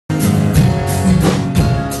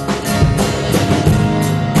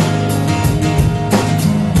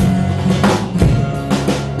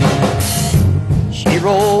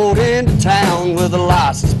rode into town with a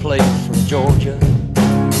license plate from Georgia.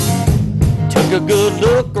 Took a good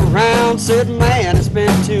look around, said, man, it's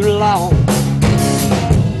been too long.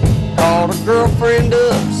 Called her girlfriend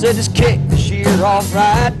up, said, just kick the shear off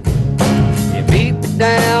right. You beat me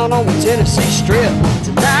down on the Tennessee Strip.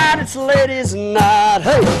 Tonight it's ladies' night.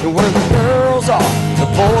 Hey, and where the girls are, the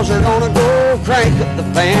boys are gonna go. Crank up the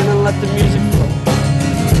band and let the music flow.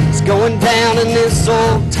 It's going down in this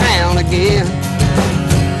old town again.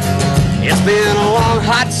 It's been a long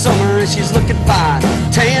hot summer and she's looking fine,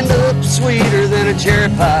 tanned up sweeter than a cherry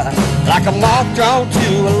pie, like a moth drawn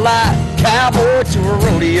to a light, cowboy to a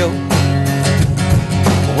rodeo.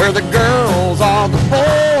 Where the girls are, the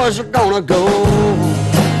boys are gonna go.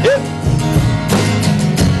 Yep.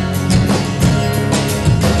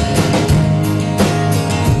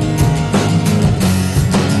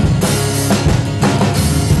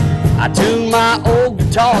 I tuned my old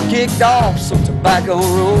guitar, kicked off some tobacco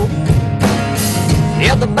roll.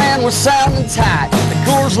 Yeah, the band was sounding tight, the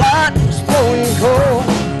Coors Light was flowing cold.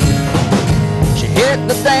 She hit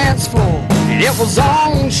the dance floor, and it was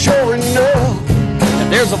on sure enough. And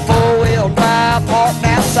there's a four-wheel drive parked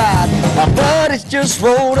outside, my buddies just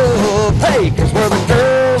rolled up. Hey, 'cause where the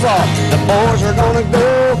girls are, the boys are gonna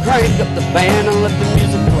go. Crank up the band and let the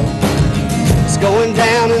music flow. It's going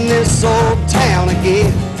down in this old town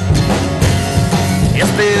again. It's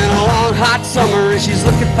been a long hot summer and she's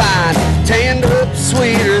looking fine, tanned up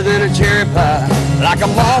sweeter than a cherry pie, like a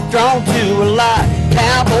moth drawn to a light,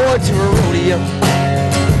 cowboy to a rodeo.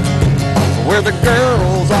 Where the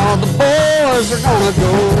girls are, the boys are gonna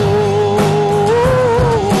go.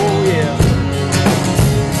 Yeah,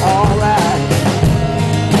 alright.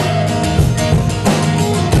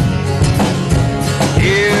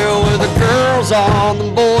 Yeah, where the girls are, the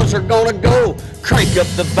boys are gonna go. Crank up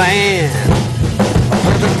the band.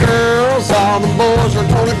 Where the girls are, the boys are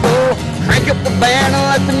gonna go. Crank up the band and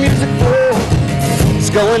let the music flow. It's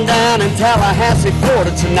going down in Tallahassee,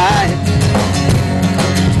 Florida tonight.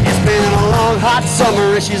 It's been a long hot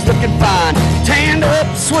summer and she's looking fine, tanned up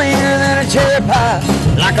sweeter than a cherry pie,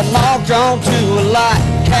 like a moth drawn to a light,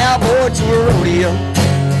 cowboy to a rodeo.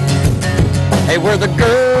 Hey, where the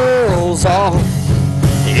girls are,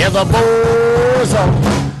 yeah, the boys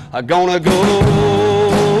are gonna go.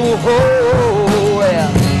 Yeah.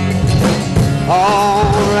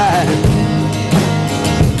 Alright.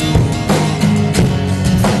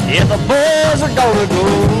 Yeah, the boys are gonna go.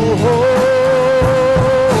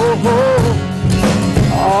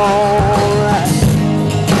 Alright.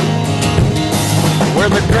 Where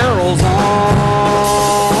the girls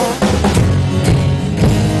are.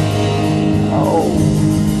 Oh,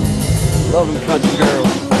 love them country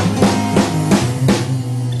girls.